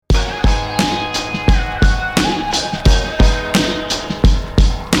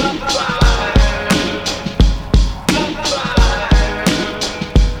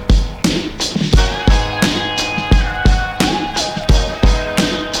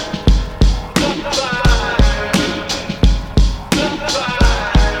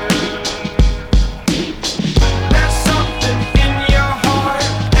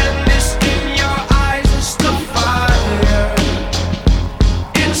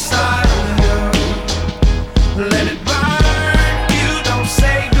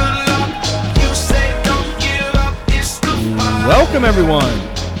everyone,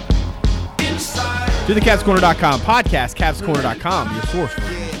 to the CavsCorner.com podcast, CavsCorner.com, your source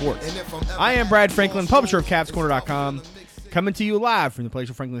for sports. I am Brad Franklin, publisher of CavsCorner.com, coming to you live from the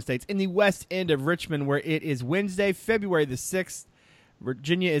palatial Franklin Estates in the west end of Richmond, where it is Wednesday, February the 6th.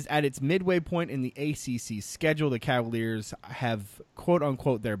 Virginia is at its midway point in the ACC schedule. The Cavaliers have,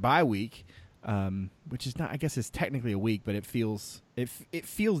 quote-unquote, their bye week, which is not, I guess it's technically a week, but it feels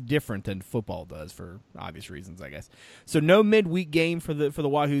different than football does for obvious reasons, I guess. So no midweek game for the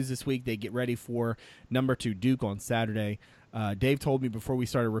Wahoos this week. They get ready for number 2 Duke on Saturday. Dave told me before we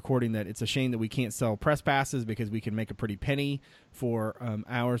started recording that it's a shame that we can't sell press passes because we can make a pretty penny for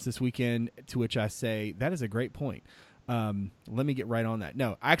ours this weekend, to which I say, that is a great point. Let me get right on that.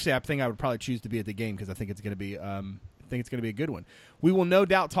 No, actually, I think I would probably choose to be at the game because I think it's going to be a good one. We will no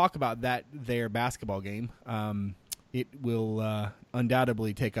doubt talk about their basketball game. It will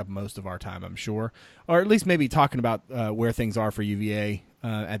undoubtedly take up most of our time, I'm sure, or at least maybe talking about where things are for UVA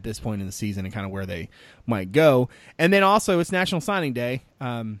at this point in the season and kind of where they might go. And then also it's National Signing Day,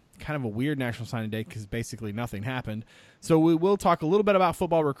 kind of a weird National Signing Day because basically nothing happened. So we will talk a little bit about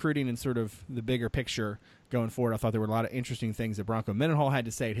football recruiting and sort of the bigger picture going forward. I thought there were a lot of interesting things that Bronco Mendenhall had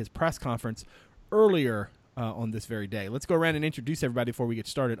to say at his press conference earlier on this very day. Let's go around and introduce everybody before we get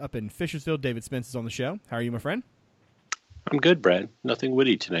started. Up in Fishersville, David Spence is on the show. How are you, my friend? I'm good, Brad. Nothing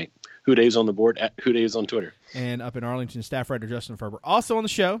witty tonight. Who Dave's on the board, at Who Dave's on Twitter. And up in Arlington, staff writer Justin Ferber, also on the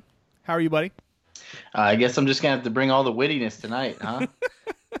show. How are you, buddy? I guess I'm just going to have to bring all the wittiness tonight, huh?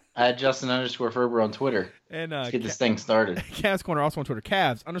 At Justin_Ferber on Twitter. And let's get this thing started. Cavs Corner also on Twitter.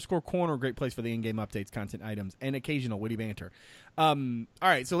 Cavs_Corner, great place for the in-game updates, content items, and occasional witty banter. All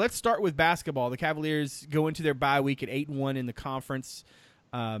right, so let's start with basketball. The Cavaliers go into their bye week at 8-1 in the conference.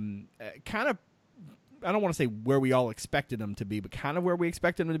 Kind of, I don't want to say where we all expected them to be, but kind of where we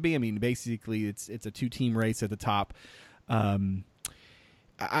expected them to be. I mean, basically, it's a two-team race at the top.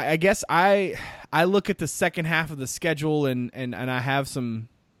 I guess I look at the second half of the schedule and I have some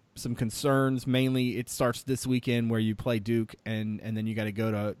concerns. Mainly, it starts this weekend where you play Duke and then you got to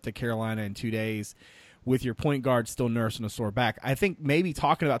go to Carolina in 2 days with your point guard still nursing a sore back. I think maybe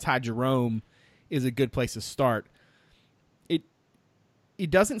talking about Ty Jerome is a good place to start.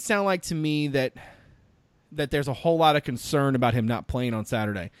 It doesn't sound like to me that there's a whole lot of concern about him not playing on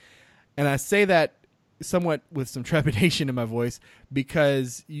Saturday. And I say that somewhat with some trepidation in my voice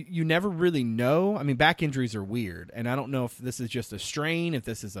because you never really know. I mean, back injuries are weird, and I don't know if this is just a strain, if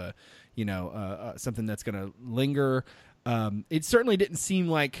this is something that's going to linger. It certainly didn't seem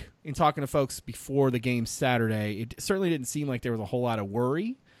like, in talking to folks before the game Saturday, it certainly didn't seem like there was a whole lot of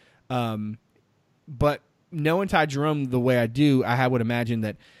worry. But knowing Ty Jerome the way I do, I would imagine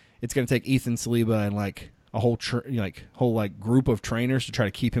that it's going to take Ethan Saliba and like a whole group of trainers to try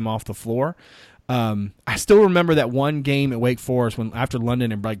to keep him off the floor. I still remember that one game at Wake Forest when after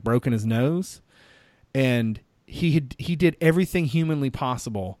London had broken his nose, and he did everything humanly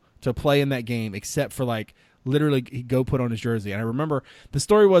possible to play in that game except for literally go put on his jersey. And I remember the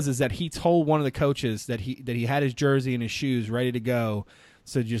story is that he told one of the coaches that he had his jersey and his shoes ready to go,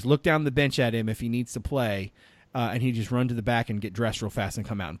 so just look down the bench at him if he needs to play, and he just run to the back and get dressed real fast and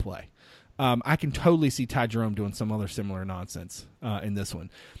come out and play. I can totally see Ty Jerome doing some other similar nonsense in this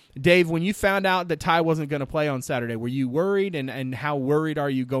one. Dave, when you found out that Ty wasn't going to play on Saturday, were you worried? And how worried are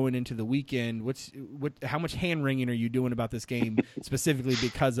you going into the weekend? How much hand wringing are you doing about this game specifically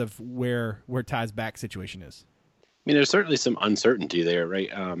because of where Ty's back situation is? I mean, there's certainly some uncertainty there, right?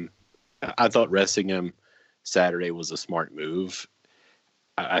 I thought resting him Saturday was a smart move.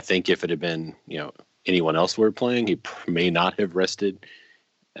 I think if it had been, anyone else were playing, he may not have rested.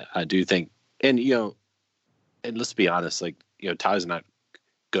 I do think, and let's be honest, Ty's not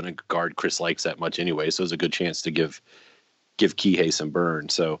going to guard Chris Likes that much anyway, so it's a good chance to give Kihei some burn.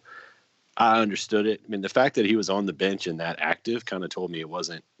 So I understood it. I mean, the fact that he was on the bench and that active kind of told me it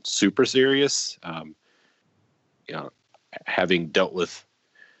wasn't super serious. Having dealt with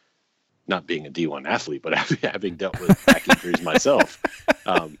not being a D1 athlete, but having dealt with back injuries myself,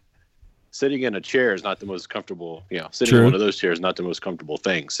 sitting in a chair is not the most comfortable, sitting in one of those chairs is not the most comfortable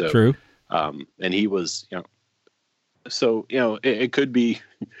thing. So, True. And he was, so, it could be,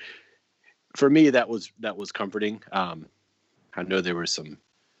 for me, that was comforting. I know there were some,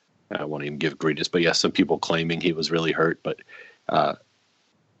 I won't even give greatness, but yes, some people claiming he was really hurt, but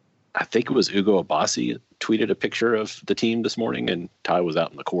I think it was Ugo Abasi tweeted a picture of the team this morning and Ty was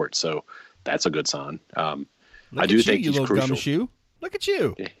out in the court. So that's a good sign. I do think he's crucial. Gumshoe. Look at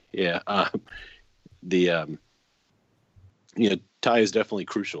you. Yeah. Ty is definitely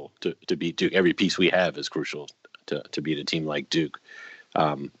crucial to beat Duke. Every piece we have is crucial to beat a team like Duke.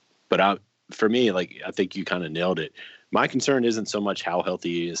 But for me, I think you kind of nailed it. My concern isn't so much how healthy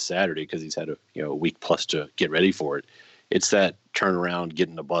he is Saturday, because he's had a week plus to get ready for it. It's that turnaround,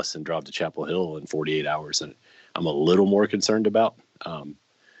 getting the bus and drive to Chapel Hill in 48 hours, and I'm a little more concerned about.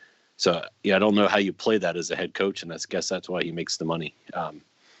 So I don't know how you play that as a head coach, and I guess that's why he makes the money.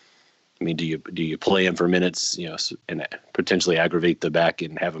 I mean, do you play him for minutes, and potentially aggravate the back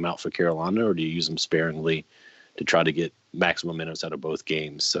and have him out for Carolina, or do you use him sparingly to try to get maximum minutes out of both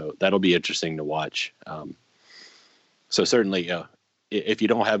games? So that'll be interesting to watch. So certainly, if you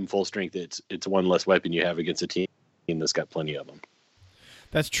don't have him full strength, it's one less weapon you have against a team that's got plenty of them.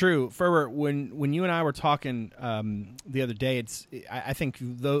 That's true. Ferber, when you and I were talking the other day, I think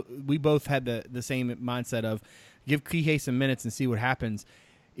we both had the same mindset of give Kihei some minutes and see what happens.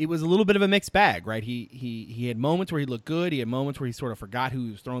 It was a little bit of a mixed bag, right? He had moments where he looked good. He had moments where he sort of forgot who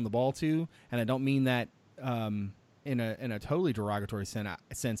he was throwing the ball to, and I don't mean that in a totally derogatory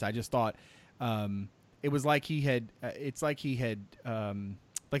sense. I just thought it was like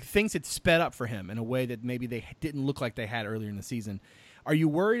like things had sped up for him in a way that maybe they didn't look like they had earlier in the season. Are you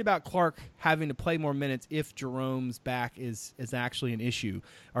worried about Clark having to play more minutes if Jerome's back is actually an issue?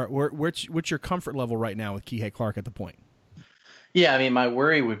 Or what's your comfort level right now with Kihei Clark at the point? Yeah, I mean, my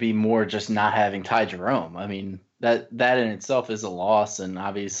worry would be more just not having Ty Jerome. I mean, that in itself is a loss, and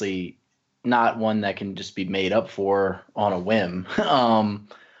obviously not one that can just be made up for on a whim.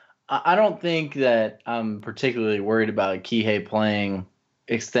 I don't think that I'm particularly worried about Kihei playing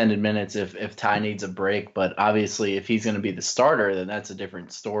extended minutes if Ty needs a break, but obviously if he's going to be the starter, then that's a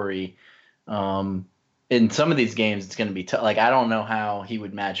different story. In some of these games, it's going to be tough. Like, I don't know how he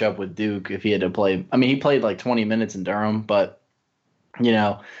would match up with Duke if he had to play. I mean, he played like 20 minutes in Durham, but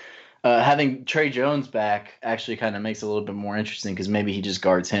having Trey Jones back actually kind of makes it a little bit more interesting because maybe he just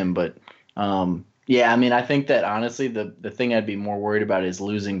guards him. But I mean, I think that honestly, the thing I'd be more worried about is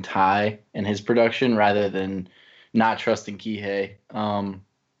losing Ty and his production rather than not trusting Kihei.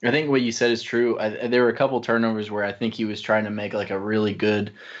 I think what you said is true. There were a couple turnovers where I think he was trying to make like a really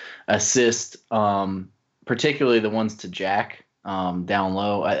good assist, particularly the ones to Jack down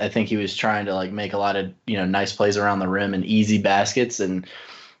low. I think he was trying to like make a lot of nice plays around the rim and easy baskets, and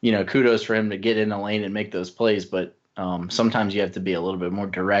kudos for him to get in the lane and make those plays. But sometimes you have to be a little bit more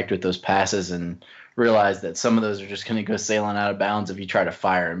direct with those passes and realize that some of those are just going to go sailing out of bounds if you try to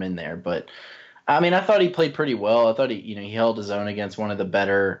fire him in there. But I mean, I thought he played pretty well. I thought he held his own against one of the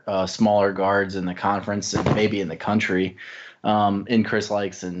better smaller guards in the conference and maybe in the country in Chris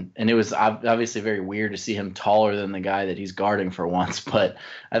Likes. And it was obviously very weird to see him taller than the guy that he's guarding for once. But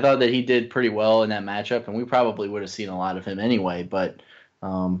I thought that he did pretty well in that matchup, and we probably would have seen a lot of him anyway. But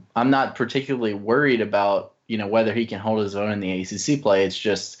I'm not particularly worried about whether he can hold his own in the ACC play. It's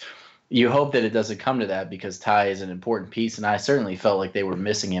just you hope that it doesn't come to that because Ty is an important piece, and I certainly felt like they were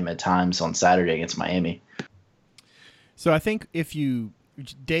missing him at times on Saturday against Miami. So I think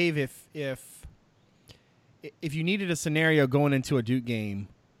Dave, if you needed a scenario going into a Duke game,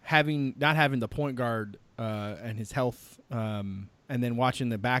 not having the point guard and his health, and then watching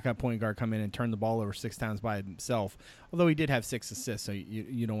the backup point guard come in and turn the ball over 6 times by himself, although he did have 6 assists, so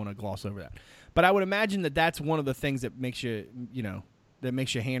you don't want to gloss over that. But I would imagine that that's one of the things that makes you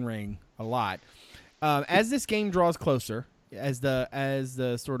hand wring a lot. As this game draws closer, as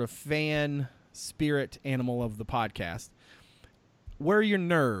the sort of fan spirit animal of the podcast, where are your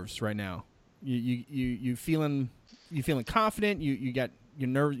nerves right now? You feeling confident? You got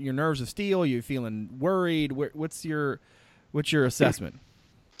your nerves of steel? You feeling worried? What's your assessment?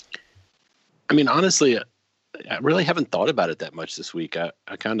 I mean, honestly, I really haven't thought about it that much this week. I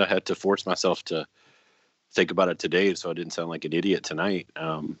kind of had to force myself to think about it today so I didn't sound like an idiot tonight.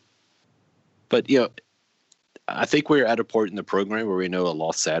 But I think we're at a point in the program where we know a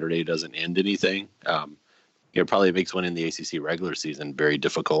lost Saturday doesn't end anything. It probably makes winning the ACC regular season very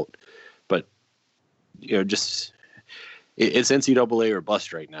difficult. But just it's NCAA or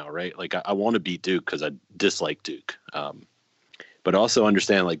bust right now, right? Like I want to beat Duke because I dislike Duke, but also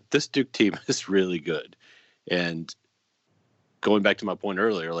understand like this Duke team is really good. And going back to my point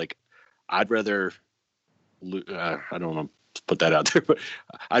earlier, like I'd rather I don't want to put that out there, but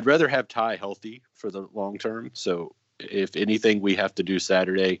I'd rather have Ty healthy for the long term. So if anything we have to do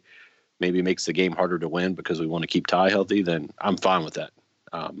Saturday maybe makes the game harder to win because we want to keep Ty healthy, then I'm fine with that.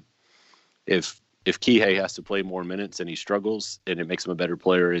 If Kihei has to play more minutes and he struggles and it makes him a better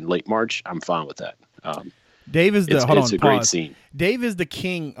player in late March, I'm fine with that. Dave is it's a great scene. Dave is the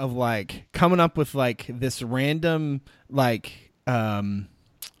king of like coming up with like this random like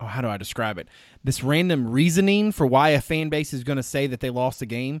how do I describe it? This random reasoning for why a fan base is going to say that they lost a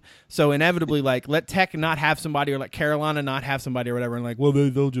game. So inevitably, like, let Tech not have somebody, or let Carolina not have somebody, or whatever, and like, well,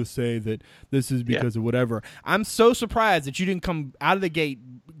 they'll just say that this is because of whatever. I'm so surprised that you didn't come out of the gate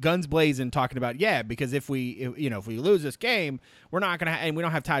guns blazing talking about because if we lose this game, we're not gonna and we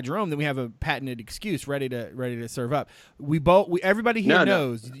don't have Ty Jerome, then we have a patented excuse ready to serve up. Everybody here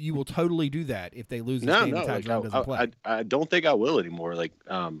knows you will totally do that if they lose this game and Ty Jerome doesn't play. I don't think I will anymore. Like,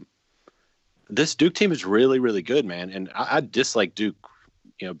 this Duke team is really, really good, man. And I dislike Duke,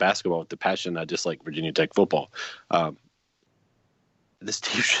 basketball with the passion I dislike Virginia Tech football. This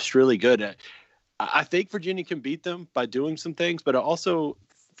team's just really good. I think Virginia can beat them by doing some things, but I also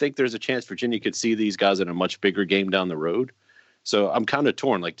think there's a chance Virginia could see these guys in a much bigger game down the road. So I'm kind of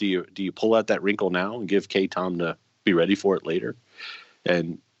torn. Like, do you pull out that wrinkle now and give K time to be ready for it later?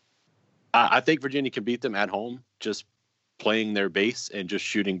 And I think Virginia can beat them at home, just playing their base and just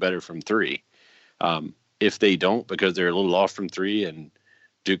shooting better from three. If they don't, because they're a little off from three, and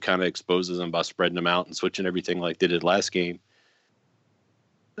Duke kind of exposes them by spreading them out and switching everything like they did last game,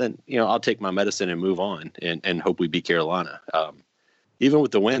 then, I'll take my medicine and move on and hope we beat Carolina. Even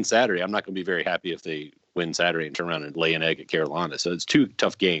with the win Saturday, I'm not going to be very happy if they win Saturday and turn around and lay an egg at Carolina. So it's two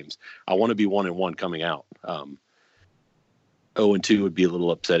tough games. I want to be 1-1 coming out. 0-2 would be a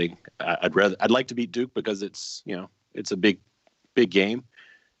little upsetting. I'd like to beat Duke because it's a big game.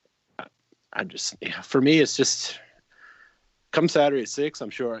 For me, it's just come Saturday at 6.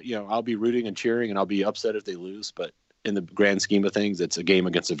 I'm sure I'll be rooting and cheering, and I'll be upset if they lose. But in the grand scheme of things, it's a game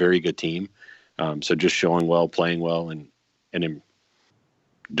against a very good team. So just showing well, playing well, and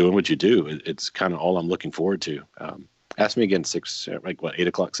doing what you do. It's kind of all I'm looking forward to. Ask me again 8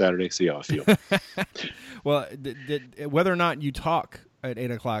 o'clock Saturday. See how I feel. Well, whether or not you talk at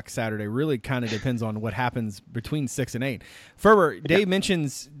 8 o'clock Saturday really kind of depends on what happens between 6 and 8. Ferber, Dave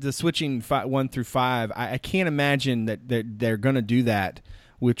mentions the switching 1 through 5. I can't imagine that they're going to do that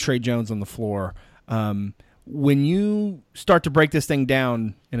with Trey Jones on the floor. When you start to break this thing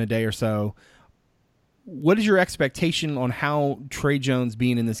down in a day or so, what is your expectation on how Trey Jones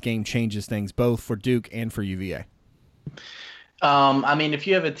being in this game changes things, both for Duke and for UVA? If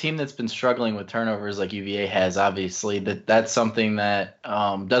you have a team that's been struggling with turnovers like UVA has, obviously that's something that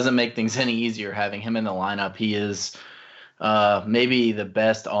doesn't make things any easier having him in the lineup. He is maybe the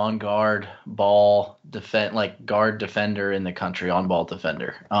best on-guard guard defender in the country, on-ball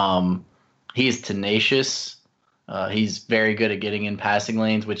defender. He's tenacious. He's very good at getting in passing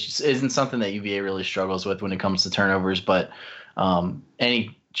lanes, which isn't something that UVA really struggles with when it comes to turnovers. But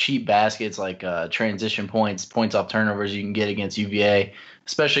any cheap baskets like transition points off turnovers you can get against UVA,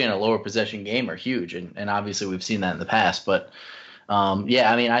 especially in a lower possession game, are huge. And obviously we've seen that in the past. But,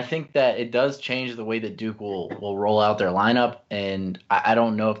 I think that it does change the way that Duke will roll out their lineup. And I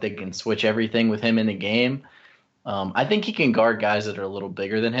don't know if they can switch everything with him in the game. I think he can guard guys that are a little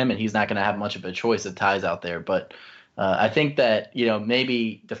bigger than him, and he's not going to have much of a choice of Ty's out there. But I think that,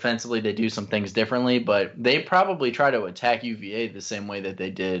 maybe defensively they do some things differently, but they probably try to attack UVA the same way that they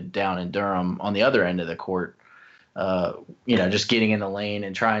did down in Durham on the other end of the court. Just getting in the lane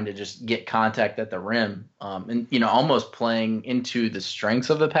and trying to just get contact at the rim, and almost playing into the strengths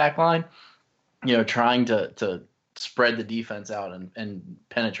of the pack line, trying to spread the defense out and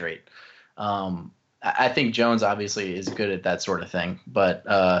penetrate. I think Jones obviously is good at that sort of thing,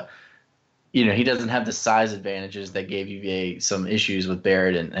 but he doesn't have the size advantages that gave UVA some issues with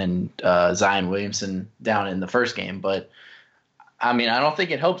Barrett and Zion Williamson down in the first game. But I don't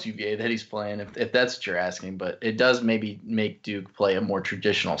think it helps UVA that he's playing, if that's what you're asking, but it does maybe make Duke play a more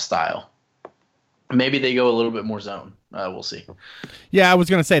traditional style. Maybe they go a little bit more zone. We'll see. Yeah, I was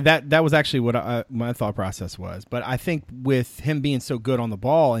going to say that was actually what my thought process was. But I think with him being so good on the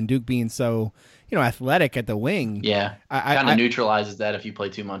ball and Duke being so athletic at the wing, yeah, kind of neutralizes that if you play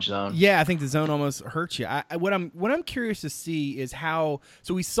too much zone. Yeah, I think the zone almost hurts you. What I'm curious to see is how.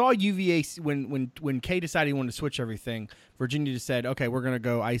 So we saw UVA when K decided he wanted to switch everything. Virginia just said, okay, we're going to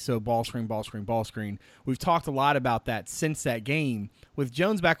go ISO, ball screen, ball screen, ball screen. We've talked a lot about that since that game. With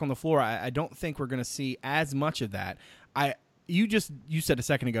Jones back on the floor, I don't think we're going to see as much of that. You said a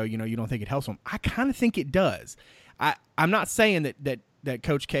second ago, you don't think it helps him. I kind of think it does. I'm not saying that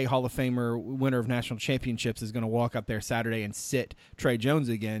Coach K, Hall of Famer, winner of national championships, is going to walk up there Saturday and sit Trey Jones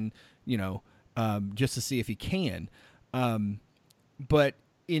again, just to see if he can. But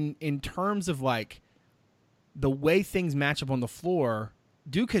in terms of like the way things match up on the floor,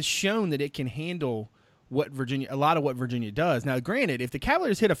 Duke has shown that it can handle a lot of what Virginia does. Now, granted, if the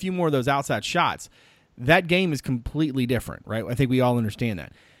Cavaliers hit a few more of those outside shots, that game is completely different, right? I think we all understand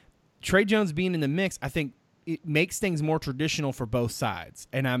that. Trey Jones being in the mix, I think it makes things more traditional for both sides.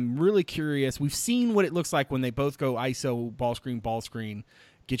 And I'm really curious. We've seen what it looks like when they both go ISO, ball screen,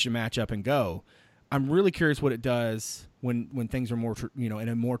 get your match up and go. I'm really curious what it does when things are more, in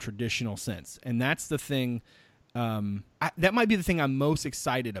a more traditional sense. And that's the thing. That might be the thing I'm most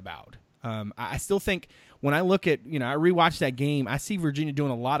excited about. I still think when I look at, I rewatch that game, I see Virginia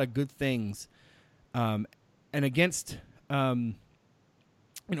doing a lot of good things. And against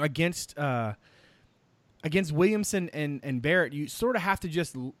Williamson and Barrett, you sort of have to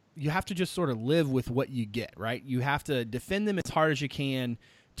just sort of live with what you get, right? You have to defend them as hard as you can,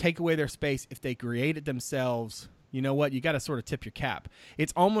 take away their space. If they create it themselves, you know what? You got to sort of tip your cap.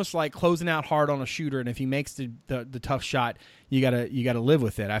 It's almost like closing out hard on a shooter, and if he makes the tough shot, you gotta live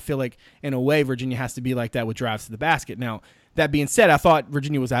with it. I feel like in a way Virginia has to be like that with drives to the basket. Now that being said, I thought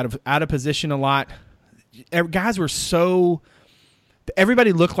Virginia was out of position a lot. Guys were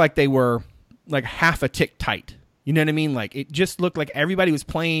everybody looked like they were like half a tick tight. You know what I mean? Like it just looked like everybody was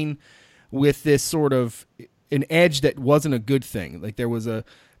playing with this sort of an edge that wasn't a good thing. Like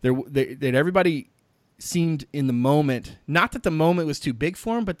that everybody seemed in the moment, not that the moment was too big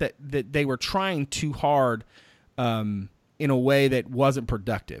for them, but that they were trying too hard in a way that wasn't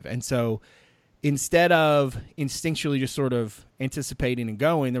productive. And so instead of instinctually just sort of anticipating and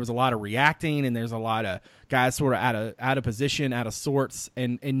going, there was a lot of reacting, and there's a lot of guys sort of out of position, out of sorts.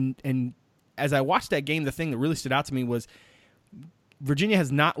 And as I watched that game, the thing that really stood out to me was Virginia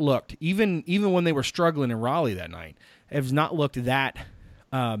has not looked, even when they were struggling in Raleigh that night, has not looked that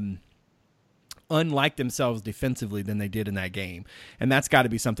unlike themselves defensively than they did in that game. And that's got to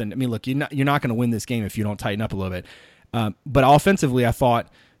be something. I mean, look, you're not going to win this game if you don't tighten up a little bit. But offensively, I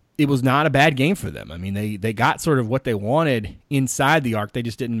thought it was not a bad game for them. I mean, they got sort of what they wanted inside the arc. They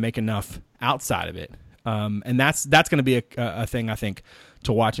just didn't make enough outside of it. And that's going to be a thing, I think,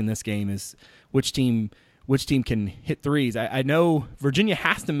 to watch in this game is which team can hit threes. I know Virginia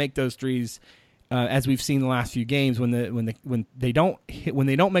has to make those threes, as we've seen the last few games. When they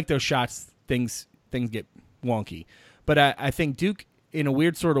don't make those shots, things get wonky. But I think Duke, in a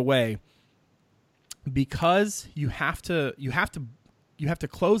weird sort of way, because you have to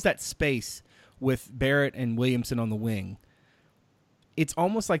close that space with Barrett and Williamson on the wing. It's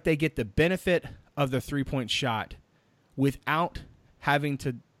almost like they get the benefit of the 3-point shot without having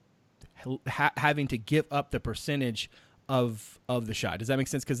to give up the percentage of the shot. Does that make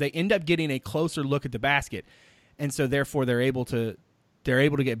sense? Because they end up getting a closer look at the basket, and so therefore they're able to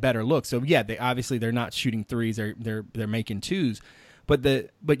get better looks. So yeah, they're not shooting threes; they're making twos,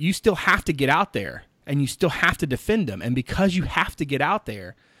 but you still have to get out there and you still have to defend them. And because you have to get out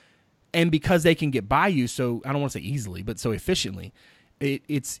there, and because they can get by you, so I don't want to say easily, but so efficiently,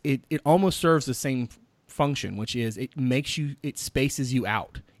 it almost serves the same function, which is it spaces you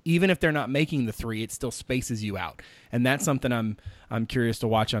out. Even if they're not making the three, it still spaces you out. And that's something I'm curious to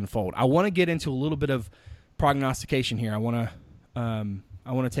watch unfold. I want to get into a little bit of prognostication here. I want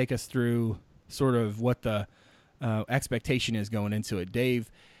to take us through sort of what the expectation is going into it.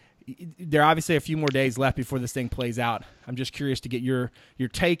 Dave, there are obviously a few more days left before this thing plays out. I'm just curious to get your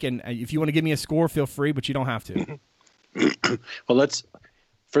take, and if you want to give me a score, feel free, but you don't have to. Well,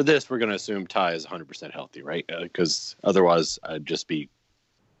 for this, we're going to assume Ty is 100% healthy, right? Because otherwise, I'd just be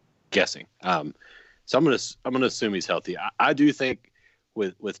guessing. So I'm going to assume he's healthy. I do think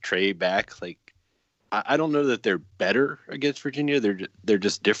with Trey back, like I don't know that they're better against Virginia. They're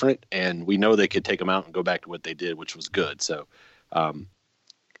just different, and we know they could take them out and go back to what they did, which was good. So,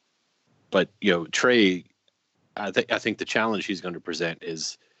 but Trey, I think the challenge he's going to present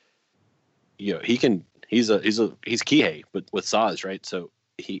is, he's Kihei, but with size, right? So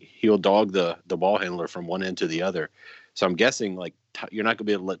he'll dog the ball handler from one end to the other. So I'm guessing like you're not going to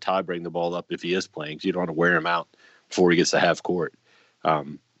be able to let Ty bring the ball up if he is playing, because you don't want to wear him out before he gets to half court.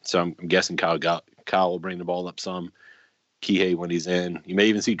 So I'm guessing Kyle will bring the ball up some. Kihei when he's in. You may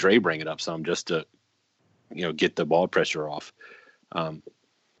even see Dre bring it up some just to, get the ball pressure off.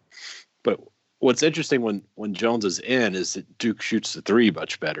 But what's interesting when Jones is in is that Duke shoots the three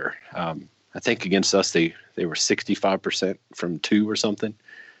much better. I think against us they were 65% from two or something.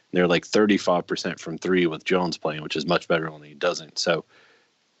 They're like 35% from three with Jones playing, which is much better when he doesn't. So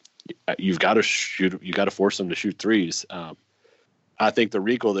you've got to shoot. You got to force them to shoot threes. I think the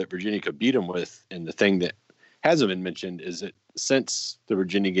wrinkle that Virginia could beat them with, and the thing that hasn't been mentioned, is that since the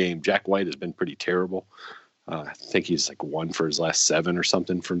Virginia game, Jack White has been pretty terrible. I think he's like 1 for his last 7 or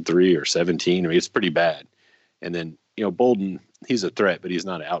something from 3 or 17. I mean, it's pretty bad. And then, Bolden, he's a threat, but he's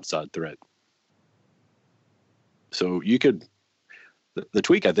not an outside threat. So you could, the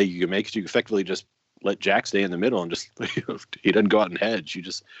tweak I think you can make is you effectively just let Jack stay in the middle and just, he doesn't go out and hedge.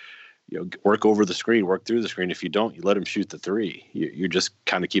 work over the screen, work through the screen. If you don't, you let them shoot the three. You're just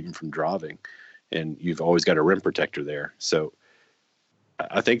kind of keep them from driving, and you've always got a rim protector there. So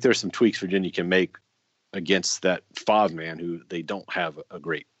I think there's some tweaks Virginia can make against that 5-man who they don't have a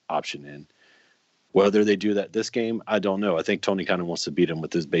great option in. Whether they do that this game, I don't know. I think Tony kind of wants to beat him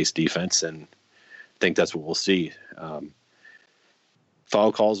with his base defense, and I think that's what we'll see.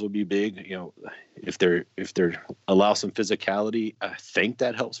 Foul calls will be big. If they're allow some physicality, I think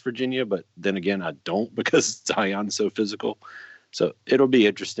that helps Virginia. But then again, I don't, because Zion's so physical. So it'll be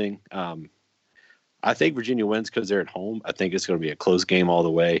interesting. I think Virginia wins because they're at home. I think it's going to be a close game all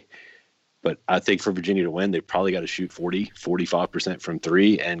the way. But I think for Virginia to win, they probably got to shoot 45% from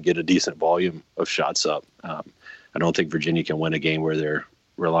three and get a decent volume of shots up. I don't think Virginia can win a game where they're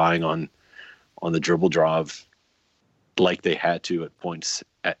relying on the dribble drive like they had to at points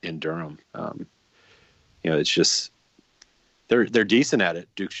in Durham. It's just they're decent at it.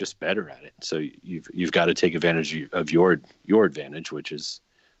 Duke's just better at it. So you've got to take advantage of your advantage, which is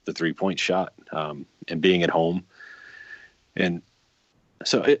the 3-point shot, and being at home. And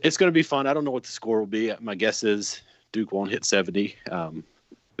so it's going to be fun. I don't know what the score will be. My guess is Duke won't hit 70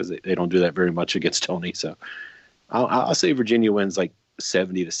 because they don't do that very much against Tony. So I'll say Virginia wins like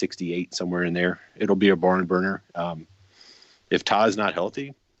 70-68, somewhere in there. It'll be a barn burner. If Ty's not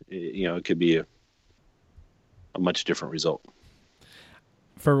healthy, it could be a much different result.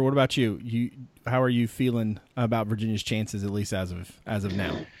 Ferber, what about you? How are you feeling about Virginia's chances, at least as of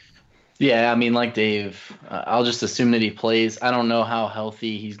now? Yeah, I mean, like Dave, I'll just assume that he plays. I don't know how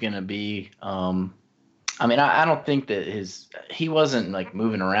healthy he's going to be. I don't think that he wasn't like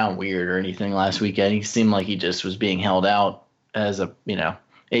moving around weird or anything last weekend. He seemed like he just was being held out as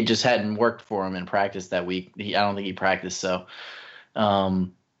it just hadn't worked for him in practice that week. I don't think he practiced. So,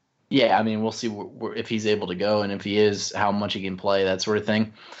 we'll see if he's able to go, and if he is, how much he can play, that sort of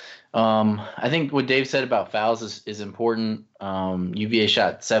thing. I think what Dave said about fouls is important. UVA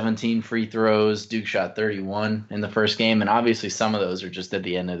shot 17 free throws. Duke shot 31 in the first game. And obviously some of those are just at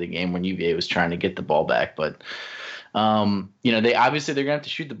the end of the game when UVA was trying to get the ball back. But, they're going to have to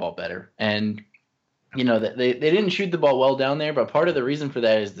shoot the ball better. And, they didn't shoot the ball well down there. But part of the reason for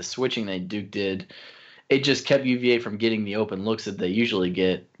that is the switching that Duke did. It just kept UVA from getting the open looks that they usually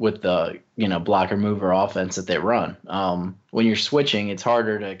get with the, blocker mover offense that they run. When you're switching, it's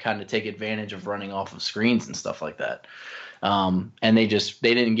harder to kind of take advantage of running off of screens and stuff like that. And they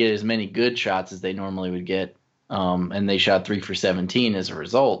didn't get as many good shots as they normally would get. And they shot 3 for 17 as a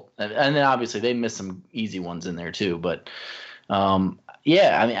result. And then obviously they missed some easy ones in there too. But I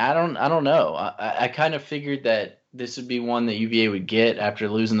don't know. I kind of figured that this would be one that UVA would get after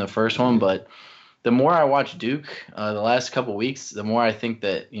losing the first one, but the more I watch Duke the last couple weeks, the more I think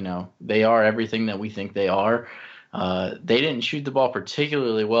that, they are everything that we think they are. They didn't shoot the ball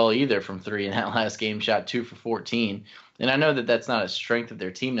particularly well either from three in that last game, shot 2 for 14. And I know that that's not a strength of their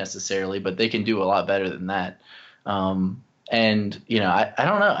team necessarily, but they can do a lot better than that. I don't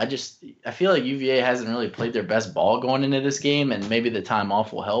know. I feel like UVA hasn't really played their best ball going into this game, and maybe the time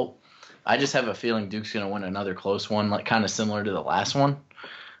off will help. I just have a feeling Duke's going to win another close one, like kind of similar to the last one.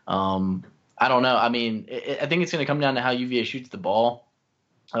 I don't know. I mean, I think it's going to come down to how UVA shoots the ball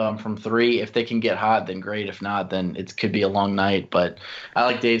from three. If they can get hot, then great. If not, then it could be a long night. But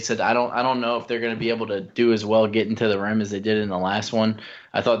like Dave said, I don't know if they're going to be able to do as well getting to the rim as they did in the last one.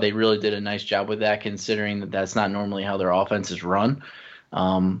 I thought they really did a nice job with that, considering that that's not normally how their offense is run.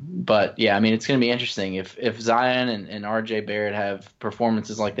 But yeah, I mean, it's going to be interesting. If Zion and RJ Barrett have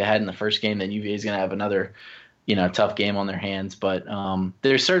performances like they had in the first game, then UVA is going to have another tough game on their hands. But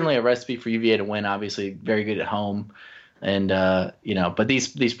there's certainly a recipe for UVA to win. Obviously, very good at home, and but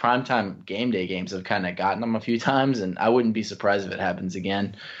these primetime game day games have kind of gotten them a few times, and I wouldn't be surprised if it happens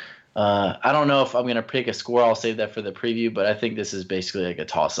again. I don't know if I'm going to pick a score. I'll save that for the preview, but I think this is basically like a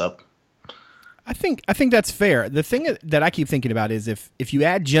toss-up. I think that's fair. The thing that I keep thinking about is if you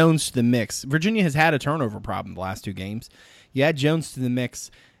add Jones to the mix, Virginia has had a turnover problem the last two games. You add Jones to the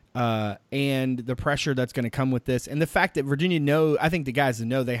mix. And the pressure that's going to come with this, and the fact that Virginia I think the guys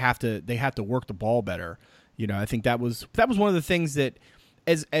know they have to work the ball better. I think that was one of the things that,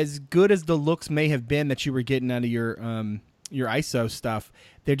 as good as the looks may have been that you were getting out of your ISO stuff,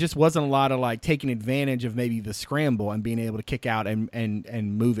 there just wasn't a lot of like taking advantage of maybe the scramble and being able to kick out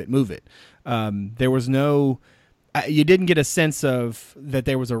and move it. There was no. You didn't get a sense of that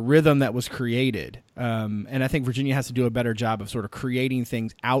there was a rhythm that was created. And I think Virginia has to do a better job of sort of creating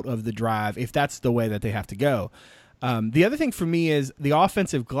things out of the drive if that's the way that they have to go. The other thing for me is the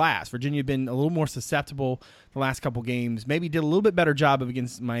offensive glass. Virginia had been a little more susceptible the last couple games, maybe did a little bit better job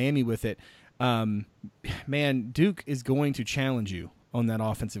against Miami with it. Man, Duke is going to challenge you on that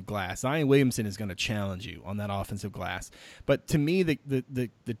offensive glass. Zion Williamson is going to challenge you on that offensive glass. But to me,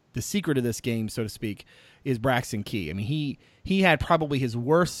 the secret of this game, so to speak, is Braxton Key. I mean, he had probably his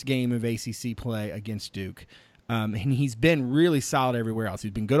worst game of ACC play against Duke. And he's been really solid everywhere else.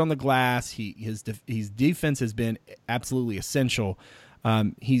 He's been good on the glass. His defense has been absolutely essential.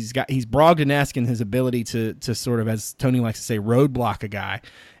 He's Brogdon-esque in his ability to sort of, as Tony likes to say, roadblock a guy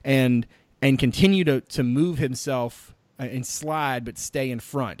and continue to move himself and slide but stay in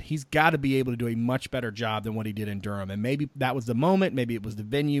front. He's got to be able to do a much better job than what he did in Durham. And maybe that was the moment. Maybe it was the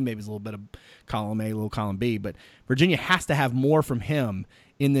venue. Maybe it was a little bit of column A, a little column B. But Virginia has to have more from him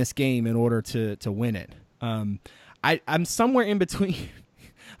in this game in order to win it. I'm somewhere in between.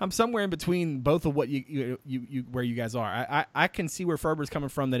 I'm somewhere in between both of what you where you guys are. I can see where Ferber's coming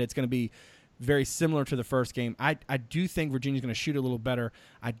from, that it's going to be very similar to the first game. I do think Virginia's going to shoot a little better.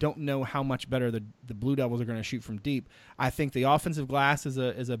 I don't know how much better the Blue Devils are going to shoot from deep. I think the offensive glass is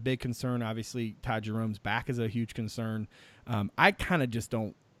a big concern. Obviously, Ty Jerome's back is a huge concern. I kind of just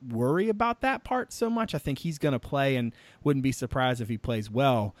don't worry about that part so much. I think he's going to play and wouldn't be surprised if he plays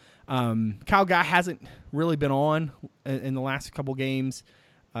well. Kyle Guy hasn't really been on in the last couple games.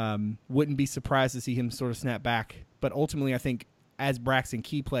 Wouldn't be surprised to see him sort of snap back. But ultimately, I think as Braxton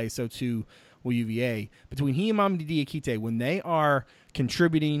Key plays, so too will UVA. Between he and Mamadi Diakite, when they are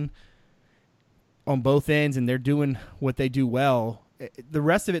contributing on both ends and they're doing what they do well, the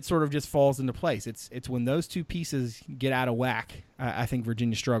rest of it sort of just falls into place. It's when those two pieces get out of whack, I think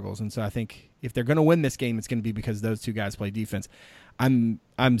Virginia struggles. And so I think if they're going to win this game, it's going to be because those two guys play defense. I'm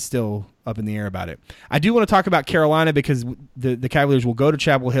still up in the air about it. I do want to talk about Carolina because the Cavaliers will go to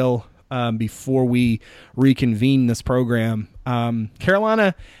Chapel Hill before we reconvene this program.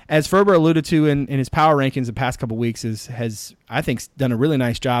 Carolina, as Ferber alluded to in his power rankings the past couple weeks, has I think done a really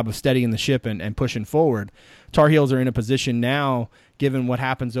nice job of steadying the ship and pushing forward. Tar Heels are in a position now, given what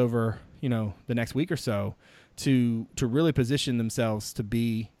happens over the next week or so, to really position themselves to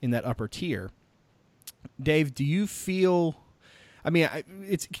be in that upper tier. Dave, do you feel? I mean,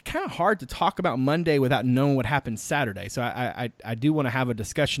 it's kind of hard to talk about Monday without knowing what happened Saturday. So I do want to have a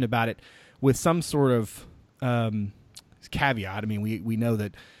discussion about it with some sort of caveat. I mean, we know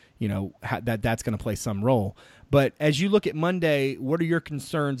that that's going to play some role. But as you look at Monday, what are your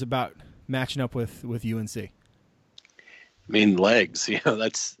concerns about matching up with UNC? I mean, legs.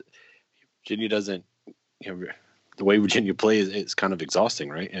 That's Virginia doesn't. The way Virginia plays, it's kind of exhausting,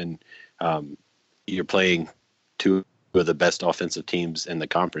 right? And you're playing two of the best offensive teams in the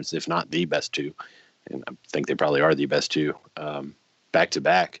conference, if not the best two. And I think they probably are the best two, back to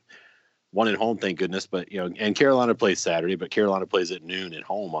back. One at home, thank goodness. But and Carolina plays Saturday, but Carolina plays at noon at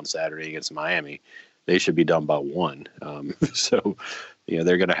home on Saturday against Miami. They should be done by 1. So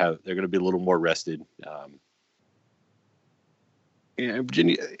they're going to be a little more rested.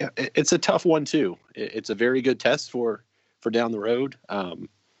 Virginia, it's a tough one too. It's a very good test for down the road.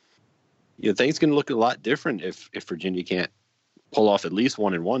 Things can look a lot different if Virginia can't pull off at least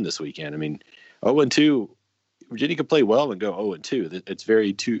 1-1 this weekend. I mean, 0-2, Virginia could play well and go 0-2. It's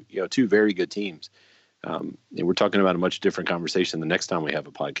two very good teams. And we're talking about a much different conversation the next time we have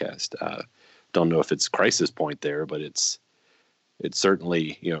a podcast. Don't know if it's crisis point there, but it's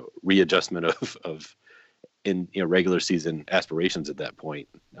certainly readjustment of in regular season aspirations at that point.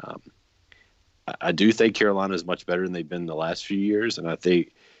 I do think Carolina is much better than they've been the last few years, and I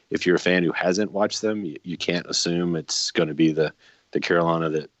think if you're a fan who hasn't watched them, you can't assume it's going to be the Carolina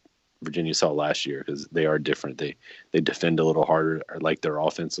that Virginia saw last year, because they are different. They defend a little harder, or like their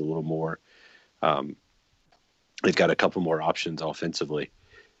offense a little more. They've got a couple more options offensively.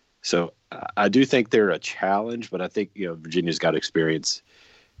 So I do think they're a challenge, but I think Virginia's got experience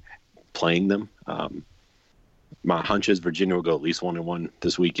playing them. My hunch is Virginia will go at least 1-1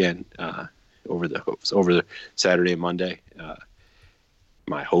 this weekend over the Saturday and Monday.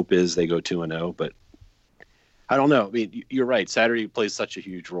 My hope is they go 2-0, but I don't know. I mean, you're right. Saturday plays such a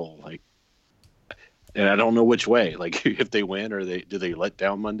huge role. And I don't know which way. Like, if they win, do they let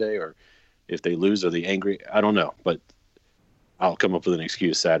down Monday, or if they lose, are they angry? I don't know, but I'll come up with an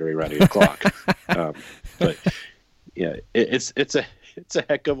excuse Saturday around 8:00. But yeah, it's a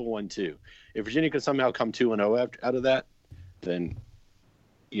heck of a one too. If Virginia could somehow come 2-0 out of that, then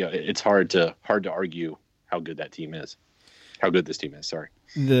it's hard to argue how good that team is. How good this team is. Sorry.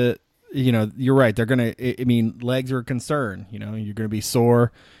 You're right. They're gonna. I mean, legs are a concern. You're gonna be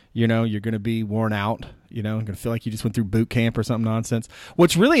sore. You're gonna be worn out. You're gonna feel like you just went through boot camp or something nonsense.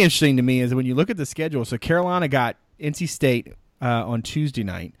 What's really interesting to me is when you look at the schedule. So Carolina got NC State on Tuesday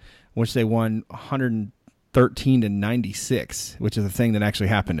night, which they won 113-96, which is a thing that actually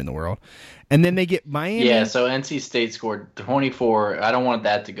happened in the world. And then they get Miami. Yeah, so NC State scored 24. I don't want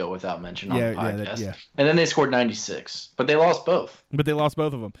that to go without mention on the podcast. And then they scored 96, but they lost both. But they lost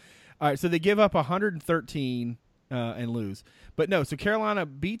both of them. All right, so they give up 113 and lose. But no, so Carolina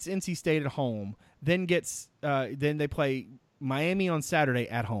beats NC State at home, then they play Miami on Saturday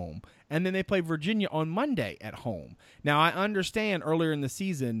at home, and then they play Virginia on Monday at home. Now, I understand earlier in the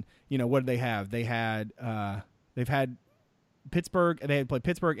season, what did they have? They've had Pittsburgh. They had played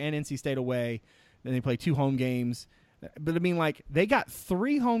Pittsburgh and NC State away. Then they played 2 home games. But I mean, like, they got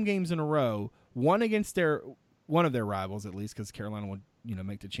 3 home games in a row, one against one of their rivals at least, because Carolina would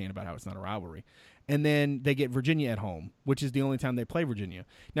make the chant about how it's not a rivalry. And then they get Virginia at home, which is the only time they play Virginia.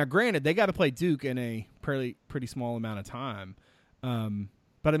 Now, granted, they got to play Duke in a pretty small amount of time.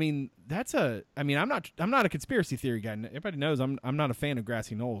 But I mean, I'm not a conspiracy theory guy. Everybody knows I'm not a fan of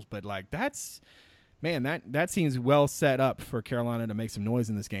Grassy Knolls, but like that seems well set up for Carolina to make some noise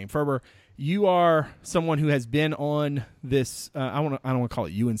in this game. Ferber, you are someone who has been on this. I don't want to call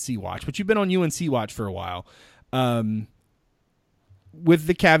it UNC watch, but you've been on UNC watch for a while. With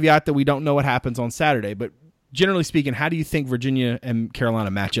the caveat that we don't know what happens on Saturday, but generally speaking, how do you think Virginia and Carolina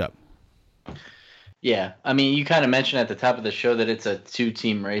match up? Yeah, I mean, you kind of mentioned at the top of the show that it's a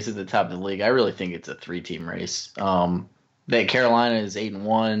 2-team race at the top of the league. I really think it's a 3-team race. That Carolina is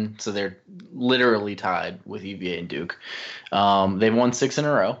 8-1, so they're literally tied with UVA and Duke. They've won 6 in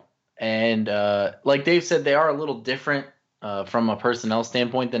a row, and like Dave said, they are a little different from a personnel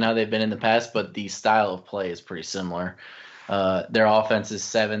standpoint than how they've been in the past, but the style of play is pretty similar. Their offense is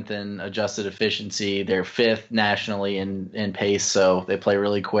 7th in adjusted efficiency. They're 5th nationally in pace, so they play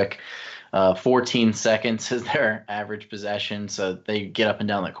really quick. 14 seconds is their average possession, so they get up and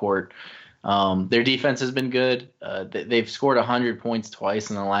down the court. Their defense has been good. They've scored 100 points twice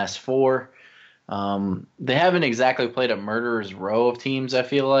in the last 4. They haven't exactly played a murderer's row of teams, I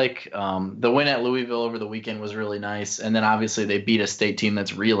feel like. The win at Louisville over the weekend was really nice, and then obviously they beat a state team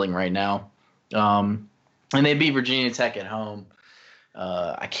that's reeling right now. And they beat Virginia Tech at home.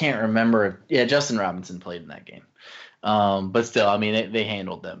 I can't remember. Yeah, Justin Robinson played in that game. But still, I mean, they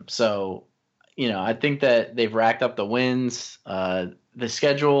handled them. So, I think that they've racked up the wins. The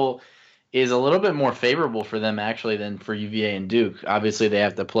schedule is a little bit more favorable for them, actually, than for UVA and Duke. Obviously, they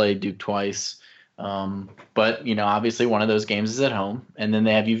have to play Duke twice. But, obviously one of those games is at home, and then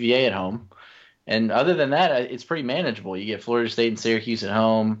they have UVA at home. And other than that, it's pretty manageable. You get Florida State and Syracuse at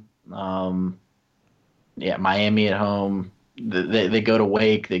home. Miami at home. They go to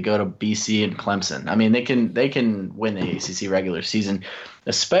Wake, they go to BC and Clemson. I mean, they can win the ACC regular season,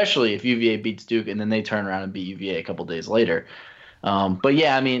 especially if UVA beats Duke and then they turn around and beat UVA a couple days later. But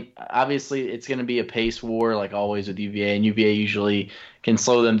yeah, I mean, obviously it's going to be a pace war like always with UVA, and UVA usually can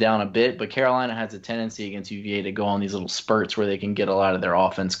slow them down a bit. But Carolina has a tendency against UVA to go on these little spurts where they can get a lot of their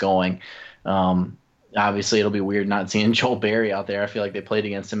offense going. Obviously, it'll be weird not seeing Joel Berry out there. I feel like they played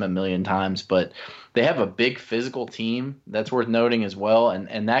against him a million times, but they have a big physical team. That's worth noting as well,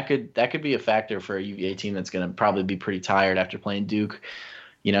 and that could be a factor for a UVA team that's going to probably be pretty tired after playing Duke.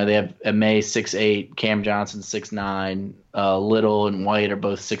 They have May 6'8", Cam Johnson 6'9", Little and White are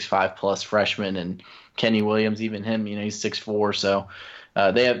both 6'5" plus freshmen, and Kenny Williams, even him, he's 6'4". So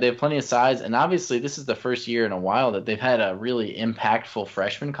they have plenty of size, and obviously this is the first year in a while that they've had a really impactful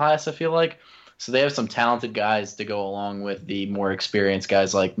freshman class, I feel like. So they have some talented guys to go along with the more experienced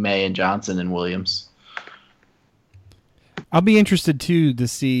guys like May and Johnson and Williams. I'll be interested, too, to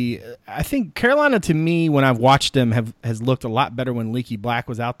see. I think Carolina, to me, when I've watched them, has looked a lot better when Leaky Black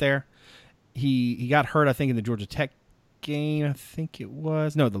was out there. He got hurt, I think, in the Georgia Tech game, I think it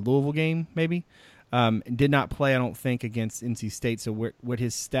was. No, the Louisville game, maybe. Did not play, I don't think, against NC State. So what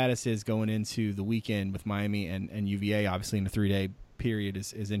his status is going into the weekend with Miami and UVA, obviously, in a 3-day period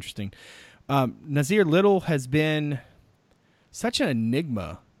is interesting. Nasir Little has been such an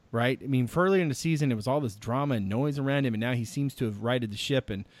enigma, right? I mean, for earlier in the season, it was all this drama and noise around him, and now he seems to have righted the ship.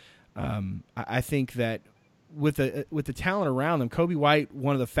 And I think that with the talent around him, Kobe White,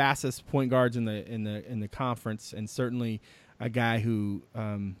 one of the fastest point guards in the conference, and certainly a guy who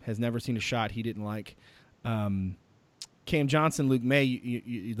has never seen a shot he didn't like. Cam Johnson, Luke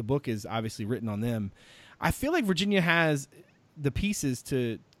May, the book is obviously written on them. I feel like Virginia has the pieces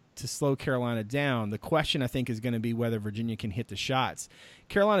to slow Carolina down. The question, I think, is going to be whether Virginia can hit the shots.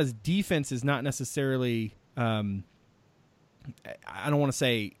 Carolina's defense is not necessarily I don't want to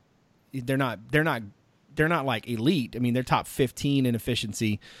say they're not like elite. I mean, they're top 15 in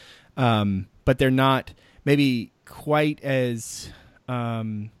efficiency, but they're not maybe quite as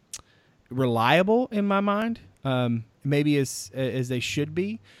reliable in my mind, maybe as they should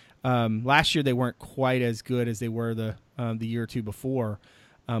be. Last year they weren't quite as good as they were the year or two before,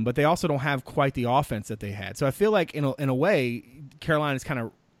 but they also don't have quite the offense that they had. So I feel like in a way, Carolina's kind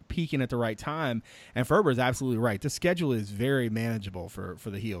of peaking at the right time, and Ferber's absolutely right. The schedule is very manageable for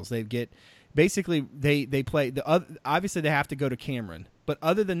the Heels. They get basically they play obviously they have to go to Cameron, but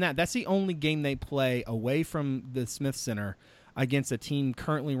other than that, that's the only game they play away from the Smith Center against a team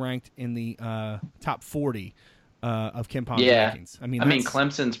currently ranked in the top 40 of KenPom's rankings. I mean,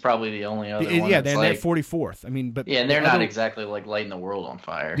 Clemson's probably the only other one. Yeah, they're 44th. I mean, but and they're not exactly like lighting the world on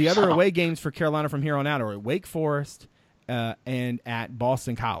fire. The other away games for Carolina from here on out are at Wake Forest and at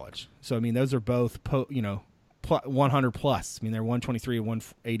Boston College. So I mean, those are both 100 plus. I mean, they're 123 and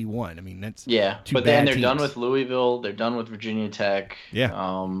 181. I mean, that's but then they're done with Louisville. They're done with Virginia Tech. Yeah.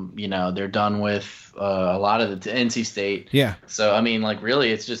 They're done with a lot of the NC State. Yeah. So I mean, like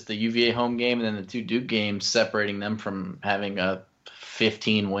really, it's just the UVA home game and then the 2 Duke games separating them from having a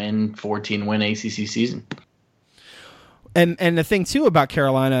 15-win, 14-win ACC season. And the thing too about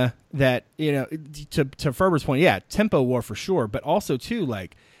Carolina that to Ferber's point, tempo war for sure, but also too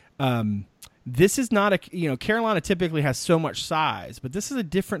like. This is not Carolina typically has so much size, but this is a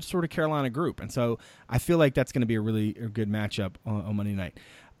different sort of Carolina group. And so I feel like that's going to be a good matchup on Monday night.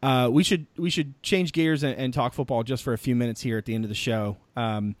 We should change gears and talk football just for a few minutes here at the end of the show.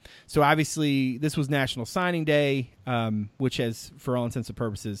 So obviously this was National Signing Day, which has, for all intents and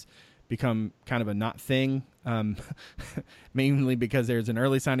purposes, become kind of a not thing, mainly because there's an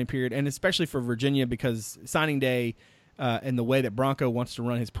early signing period, and especially for Virginia because signing day and the way that Bronco wants to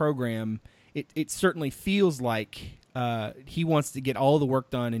run his program, it certainly feels like he wants to get all the work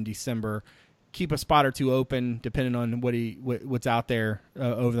done in December, keep a spot or two open depending on what's out there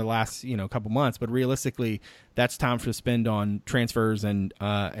over the last couple months. But realistically, that's time to spend on transfers and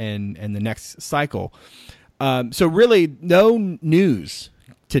the next cycle. So really, no news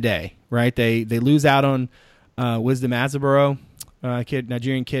today, right? They lose out on Wisdom Azaburo,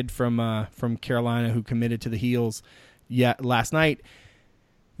 Nigerian kid from Carolina who committed to the Heels last night.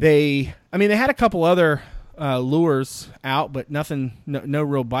 They had a couple other lures out, but nothing, no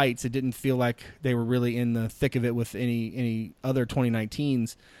real bites. It didn't feel like they were really in the thick of it with any other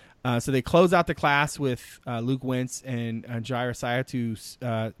 2019s. So they close out the class with Luke Wentz and Jair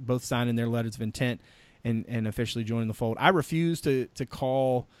Sayatu both signing their letters of intent and officially joining the fold. I refuse to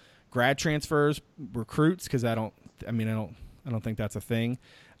call grad transfers recruits because I don't think that's a thing.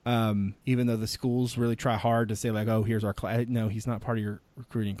 Even though the schools really try hard to say like, oh, here's our class. No, he's not part of your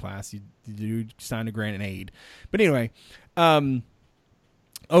recruiting class. You signed a grant and aid. But anyway,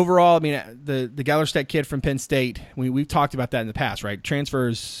 overall, I mean, the Gellerstedt kid from Penn State, we've talked about that in the past, right?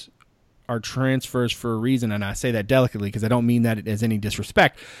 Transfers are transfers for a reason, and I say that delicately because I don't mean that as any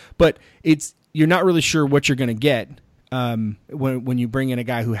disrespect, but you're not really sure what you're going to get when you bring in a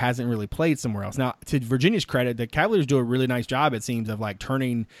guy who hasn't really played somewhere else. Now, to Virginia's credit, the Cavaliers do a really nice job, it seems, of like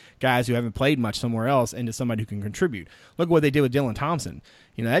turning guys who haven't played much somewhere else into somebody who can contribute. Look what they did with Dylan Thompson.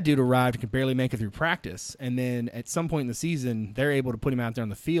 That dude arrived and could barely make it through practice, and then at some point in the season, they're able to put him out there on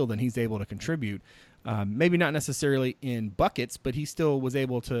the field, and he's able to contribute. Maybe not necessarily in buckets, but he still was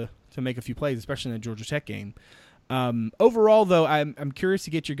able to make a few plays, especially in the Georgia Tech game. Overall, though, I'm curious to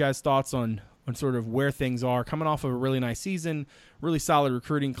get your guys' thoughts on sort of where things are coming off of a really nice season, really solid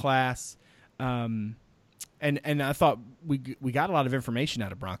recruiting class. And I thought we got a lot of information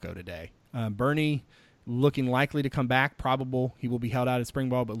out of Bronco today. Bernie looking likely to come back, probable. He will be held out at spring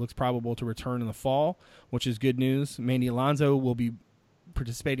ball, but looks probable to return in the fall, which is good news. Mandy Alonso will be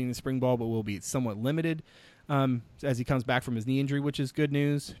participating in the spring ball, but will be somewhat limited as he comes back from his knee injury, which is good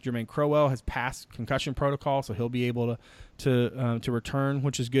news. Jermaine Crowell has passed concussion protocol, so he'll be able to return,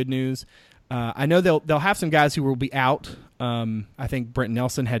 which is good news. I know they'll have some guys who will be out. I think Brent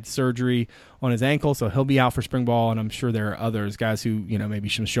Nelson had surgery on his ankle, so he'll be out for spring ball, and I'm sure there are others, guys who maybe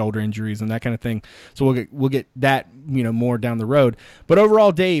some shoulder injuries and that kind of thing. So we'll get that more down the road. But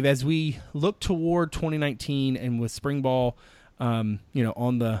overall, Dave, as we look toward 2019 and with spring ball, on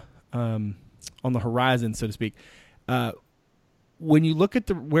the horizon, so to speak, when you look at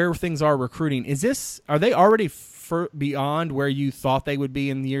where things are recruiting, are they already beyond where you thought they would be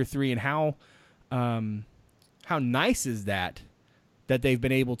in year 3, and how nice is that they've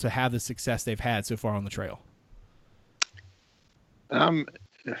been able to have the success they've had so far on the trail? They're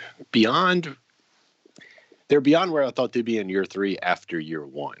beyond where I thought they'd be in year 3 after year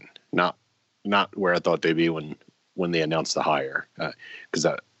 1, not where I thought they'd be when they announced the hire. Because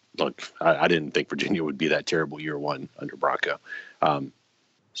I didn't think Virginia would be that terrible year 1 under Bronco.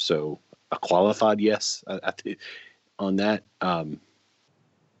 So a qualified yes, I think on that. I'm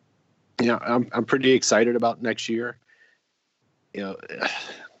pretty excited about next year.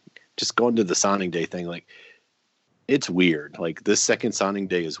 just going to the signing day thing, like it's weird. Like this second signing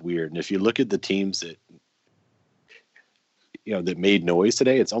day is weird. And if you look at the teams that, that made noise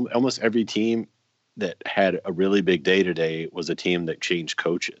today, it's almost every team that had a really big day today was a team that changed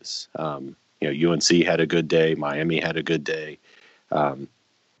coaches. UNC had a good day. Miami had a good day.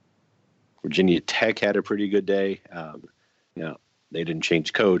 Virginia Tech had a pretty good day. They didn't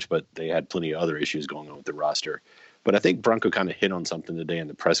change coach, but they had plenty of other issues going on with the roster. But I think Bronco kind of hit on something today in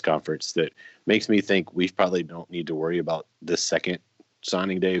the press conference that makes me think we probably don't need to worry about this second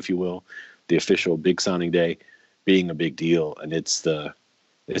signing day, if you will, the official big signing day being a big deal. And it's the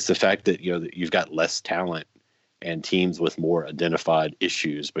fact that, that you've got less talent and teams with more identified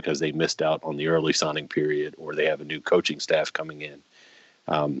issues because they missed out on the early signing period or they have a new coaching staff coming in.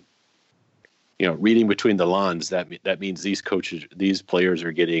 Reading between the lines, that means these players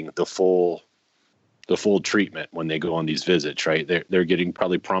are getting the full treatment when they go on these visits, right? They're getting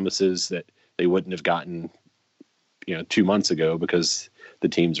probably promises that they wouldn't have gotten, 2 months ago because the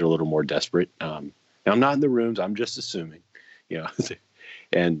teams are a little more desperate. Now I'm not in the rooms. I'm just assuming,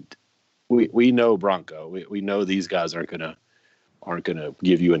 and we know Bronco. We know these guys aren't gonna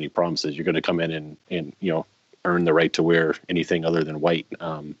give you any promises. You're gonna come in and earn the right to wear anything other than white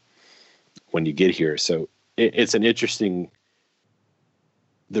when you get here. So it's an interesting.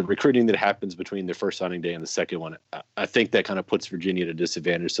 The recruiting that happens between the first signing day and the second one, I think that kind of puts Virginia at a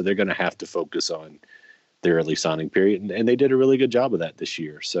disadvantage. So they're going to have to focus on their early signing period, and they did a really good job of that this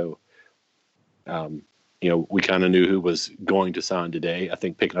year. So, we kind of knew who was going to sign today. I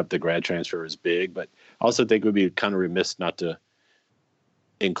think picking up the grad transfer is big, but I also think it would be kind of remiss not to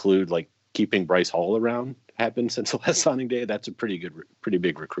include like keeping Bryce Hall around happened since the last signing day. That's a pretty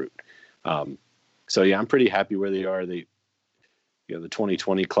big recruit. I'm pretty happy where they are. The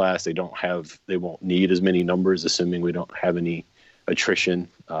 2020 class, they won't need as many numbers, assuming we don't have any attrition.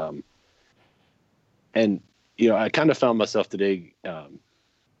 I kind of found myself today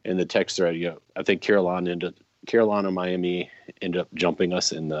in the text thread. I think Carolina and Miami ended up jumping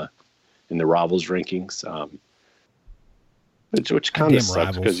us in the Rivals rankings, which kind of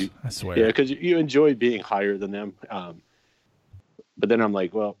sucks because I swear, because you enjoy being higher than them. But then I'm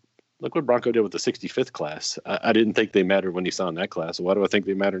like, well, look what Bronco did with the 65th class. I didn't think they mattered when he signed that class. Why do I think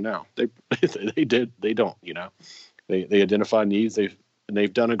they matter now? They did. They don't. They identify needs.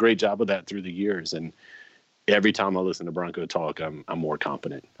 They've done a great job of that through the years. And every time I listen to Bronco talk, I'm more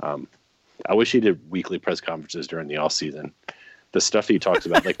confident. I wish he did weekly press conferences during the off season. The stuff he talks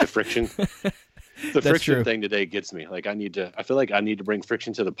about, like the friction, friction thing today gets me. Like I feel like I need to bring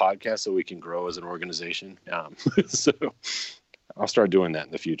friction to the podcast so we can grow as an organization. So I'll start doing that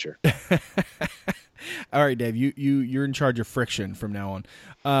in the future. All right, Dave, you're in charge of friction from now on.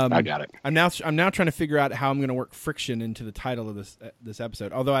 I got it. I'm now trying to figure out how I'm going to work friction into the title of this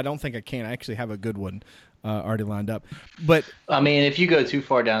episode. Although I don't think I can. I actually have a good one already lined up. But I mean, if you go too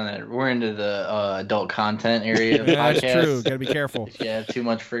far down that, we're into the adult content area of the podcast. That's true. Got to be careful. If you have too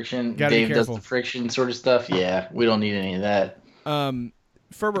much friction, Dave does the friction sort of stuff. Yeah, we don't need any of that.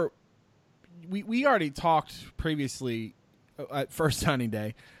 Ferber, we already talked previously at first signing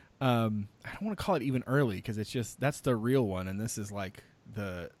day. I don't want to call it even early because it's just that's the real one, and this is like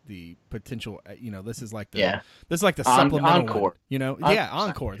the potential. This is like the supplemental encore. One,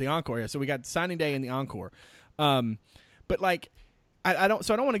 encore, the encore. Yeah, so we got signing day and the encore. But like, I don't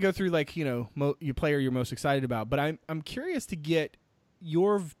want to go through like your player you're most excited about, but I'm curious to get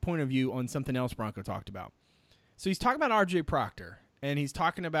your point of view on something else Bronco talked about. So he's talking about RJ Proctor, and he's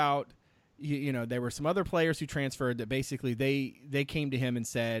talking about. There were some other players who transferred that basically they came to him and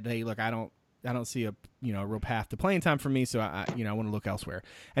said, "Hey, look, I don't see a real path to playing time for me, so I want to look elsewhere."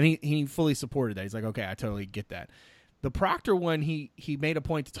 And he fully supported that. He's like, "Okay, I totally get that." The Proctor one, he made a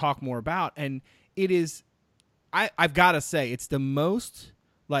point to talk more about, and it is, I've got to say, it's the most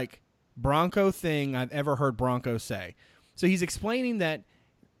like Bronco thing I've ever heard Bronco say. So he's explaining that.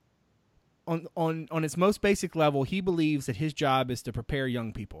 On its most basic level, he believes that his job is to prepare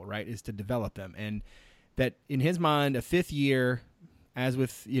young people, right? Is to develop them, and that in his mind, a fifth year, as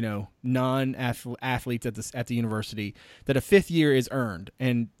with non-athletes at the university, that a fifth year is earned,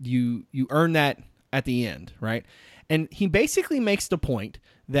 and you earn that at the end, right? And he basically makes the point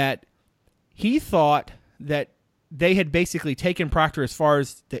that he thought that they had basically taken Proctor as far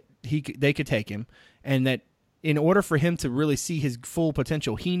as that they could take him, and that in order for him to really see his full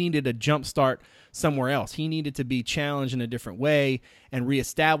potential, he needed a jump start somewhere else. He needed to be challenged in a different way and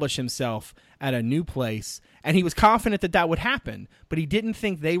reestablish himself at a new place. And he was confident that would happen, but he didn't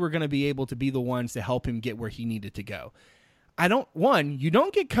think they were going to be able to be the ones to help him get where he needed to go. You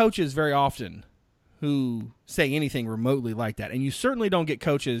don't get coaches very often who say anything remotely like that. And you certainly don't get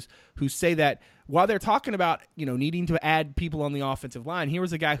coaches who say that while they're talking about, needing to add people on the offensive line. Here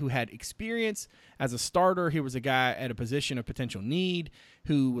was a guy who had experience as a starter. Here was a guy at a position of potential need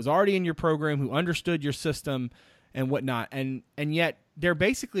who was already in your program, who understood your system and whatnot. And yet they're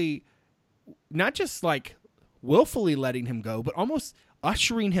basically not just like willfully letting him go, but almost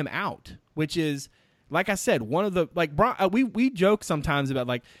ushering him out, which is, like I said, one of the, like, we joke sometimes about,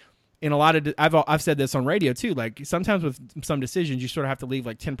 like, in a lot of, I've said this on radio too, like sometimes with some decisions, you sort of have to leave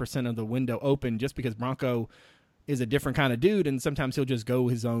like 10% of the window open just because Bronco is a different kind of dude. And sometimes he'll just go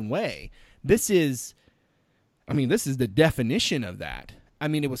his own way. This is the definition of that. I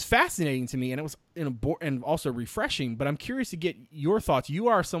mean, it was fascinating to me, and it was and also refreshing, but I'm curious to get your thoughts. You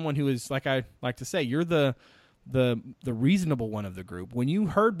are someone who is, like I like to say, you're the reasonable one of the group. When you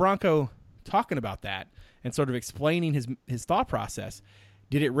heard Bronco talking about that and sort of explaining his thought process,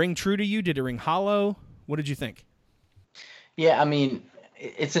 did it ring true to you? Did it ring hollow? What did you think? Yeah, I mean,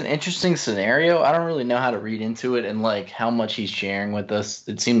 it's an interesting scenario. I don't really know how to read into it and like how much he's sharing with us.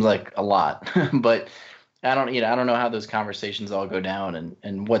 It seems like a lot, but I don't know how those conversations all go down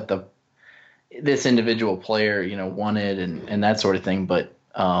and what this individual player, wanted and that sort of thing. But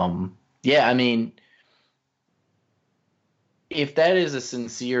yeah, I mean, if that is a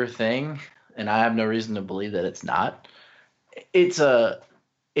sincere thing, and I have no reason to believe that it's not, it's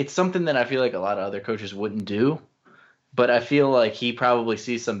something that I feel like a lot of other coaches wouldn't do, but I feel like he probably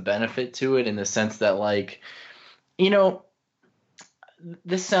sees some benefit to it in the sense that, like,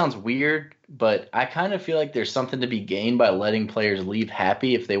 this sounds weird, but I kind of feel like there's something to be gained by letting players leave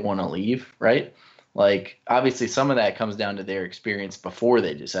happy if they want to leave, right? Like, obviously some of that comes down to their experience before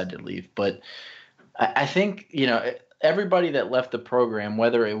they decide to leave, but I think, everybody that left the program,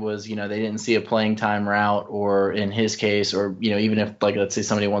 whether it was, they didn't see a playing time route, or in his case, or, even if, like, let's say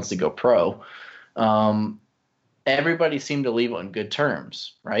somebody wants to go pro, everybody seemed to leave on good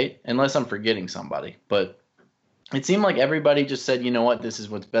terms, right? Unless I'm forgetting somebody. But it seemed like everybody just said, you know what, this is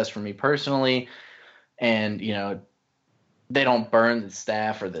what's best for me personally. And, they don't burn the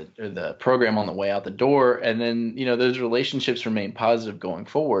staff or the program on the way out the door. And then, those relationships remain positive going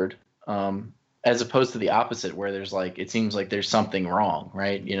forward. As opposed to the opposite, where there's like, it seems like there's something wrong,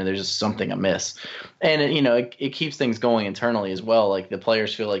 right? There's just something amiss. And, it keeps things going internally as well. Like, the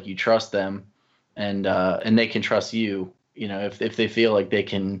players feel like you trust them and they can trust you, if they feel like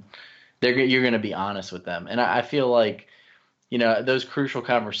you're going to be honest with them. And I feel like, those crucial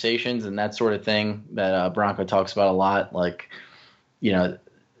conversations and that sort of thing that Bronco talks about a lot, like,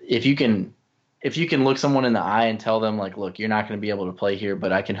 if you can look someone in the eye and tell them, like, look, you're not going to be able to play here,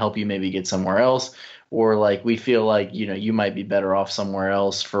 but I can help you maybe get somewhere else. Or, like, we feel like, you might be better off somewhere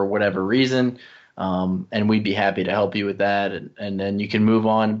else for whatever reason. And we'd be happy to help you with that. And then you can move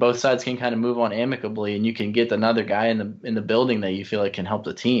on. Both sides can kind of move on amicably, and you can get another guy in the building that you feel like can help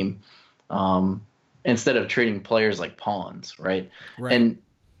the team. Instead of treating players like pawns. Right. And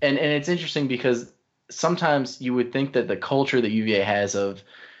it's interesting because sometimes you would think that the culture that UVA has of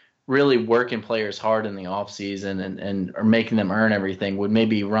really working players hard in the off season and or making them earn everything would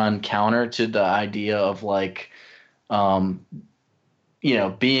maybe run counter to the idea of, like,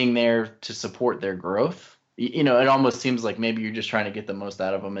 being there to support their growth. It almost seems like maybe you're just trying to get the most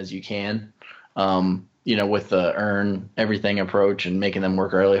out of them as you can, with the earn everything approach and making them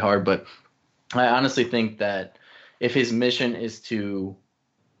work really hard. But I honestly think that if his mission is to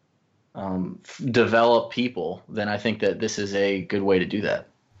develop people, then I think that this is a good way to do that.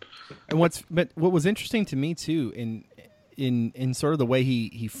 And what was interesting to me too, in sort of the way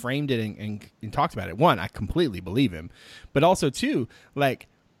he framed it and talked about it. One, I completely believe him, but also two, like,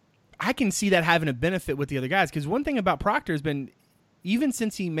 I can see that having a benefit with the other guys, because one thing about Proctor has been, even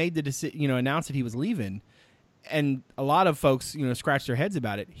since he made the decision, announced that he was leaving, and a lot of folks, scratch their heads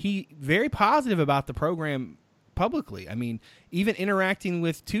about it, he very positive about the program publicly. I mean, even interacting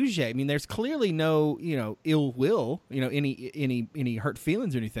with Tuesday, I mean, there's clearly no, ill will, any hurt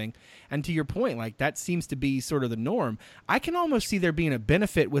feelings or anything. And to your point, like, that seems to be sort of the norm. I can almost see there being a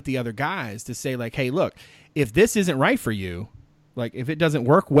benefit with the other guys to say, like, hey, look, if this isn't right for you, like, if it doesn't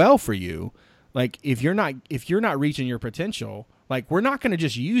work well for you, like, if you're not reaching your potential, like, we're not going to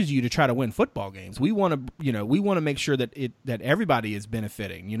just use you to try to win football games. We want to make sure that everybody is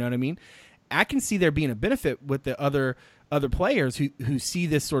benefiting. You know what I mean? I can see there being a benefit with the other players who see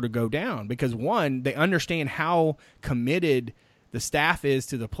this sort of go down, because one, they understand how committed the staff is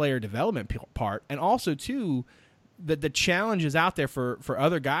to the player development part, and also two, that the challenge is out there for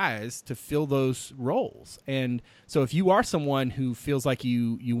other guys to fill those roles. And so if you are someone who feels like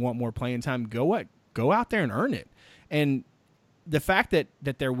you want more playing time, go out there and earn it. And the fact that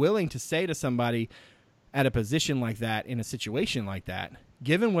they're willing to say to somebody at a position like that, in a situation like that,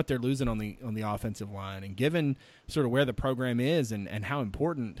 given what they're losing on the offensive line, and given sort of where the program is and how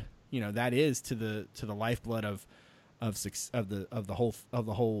important that is to the lifeblood of the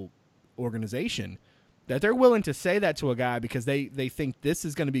whole organization, that they're willing to say that to a guy because they think this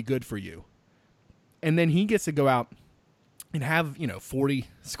is going to be good for you, and then he gets to go out and have 40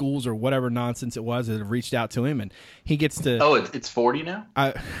 schools or whatever nonsense it was that have reached out to him, and he gets to it's 40 now.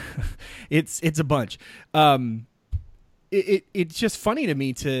 It's a bunch. It's just funny to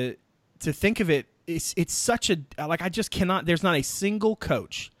me to think of it. It's such a, like, I just cannot. There's not a single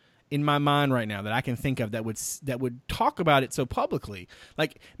coach in my mind right now that I can think of that would talk about it so publicly.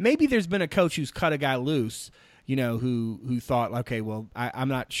 Like, maybe there's been a coach who's cut a guy loose, who thought, okay, well, I'm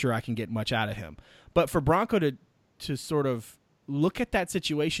not sure I can get much out of him. But for Bronco to sort of look at that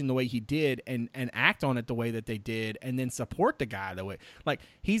situation the way he did and act on it the way that they did, and then support the guy the way, like,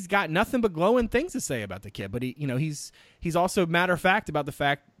 he's got nothing but glowing things to say about the kid. But he's also matter of fact about the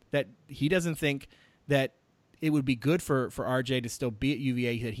fact that he doesn't think that it would be good for RJ to still be at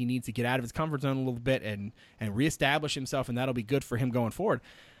UVA, that he needs to get out of his comfort zone a little bit and reestablish himself, and that'll be good for him going forward.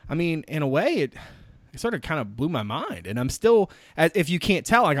 I mean, in a way, it sort of kind of blew my mind, and I'm still, if you can't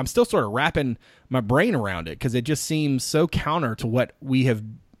tell, like, I'm still sort of wrapping my brain around it, because it just seems so counter to what we have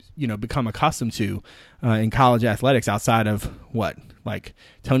become accustomed to in college athletics, outside of what, like,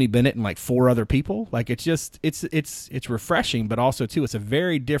 Tony Bennett and like 4 other people. Like, it's just it's refreshing, but also too, it's a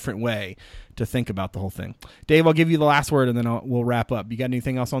very different way to think about the whole thing. Dave, I'll give you the last word, and then we'll wrap up. You got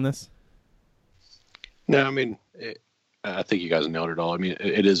anything else on this? No, I mean, I think you guys nailed it all. I mean,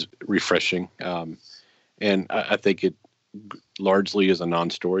 it is refreshing. And I think it largely is a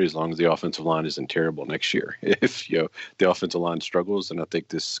non-story as long as the offensive line isn't terrible next year. If the offensive line struggles, then I think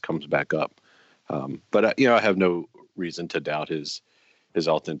this comes back up. But I have no reason to doubt his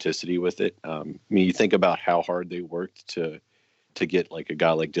authenticity with it. I mean, you think about how hard they worked to get like a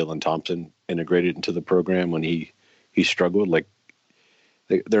guy like Dylan Thompson integrated into the program when he struggled. Like,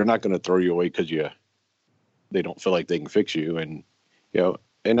 they're not going to throw you away because they don't feel like they can fix you. And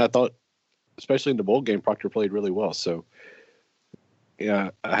and I thought, especially in the bowl game, Proctor played really well. So,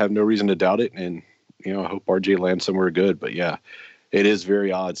 I have no reason to doubt it. And, I hope RJ lands somewhere good. But, yeah, it is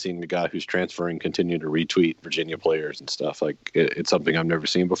very odd seeing the guy who's transferring continue to retweet Virginia players and stuff. Like, it's something I've never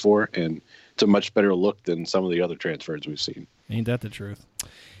seen before. And it's a much better look than some of the other transfers we've seen. Ain't that the truth?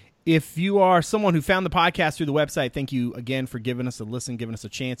 If you are someone who found the podcast through the website, thank you again for giving us a listen, giving us a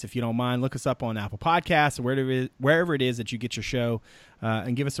chance. If you don't mind, look us up on Apple Podcasts or wherever it is that you get your show,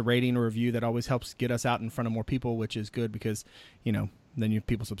 and give us a rating or review. That always helps get us out in front of more people, which is good because, then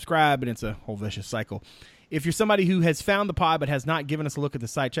people subscribe, and it's a whole vicious cycle. If you're somebody who has found the pod but has not given us a look at the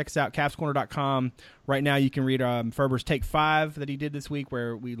site, check us out, CapsCorner.com. Right now you can read Ferber's Take 5 that he did this week,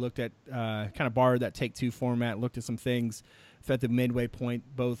 where we looked at, kind of borrowed that Take 2 format, looked at some things at the midway point,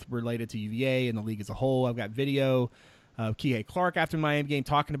 both related to UVA and the league as a whole. I've got video of Kihei Clark after the Miami game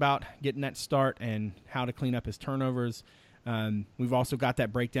talking about getting that start and how to clean up his turnovers. We've also got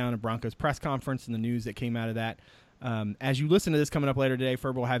that breakdown of Broncos press conference and the news that came out of that. As you listen to this coming up later today,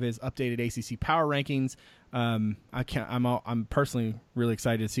 Ferber will have his updated ACC power rankings. I'm personally really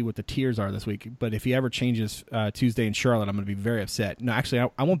excited to see what the tiers are this week. But if he ever changes Tuesday in Charlotte, I'm going to be very upset. No, actually,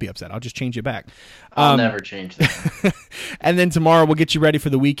 I won't be upset. I'll just change it back. I'll never change that. And then tomorrow we'll get you ready for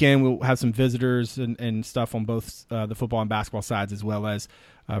the weekend. We'll have some visitors and stuff on both the football and basketball sides, as well as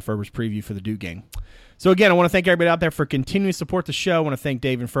Ferber's preview for the Duke game. So again, I want to thank everybody out there for continuing to support the show. I want to thank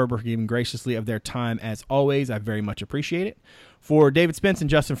Dave and Ferber for giving graciously of their time as always. I very much appreciate it. For David Spence and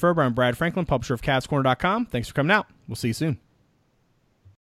Justin Ferber, I'm Brad Franklin, publisher of CavsCorner.com. Thanks for coming out. We'll see you soon.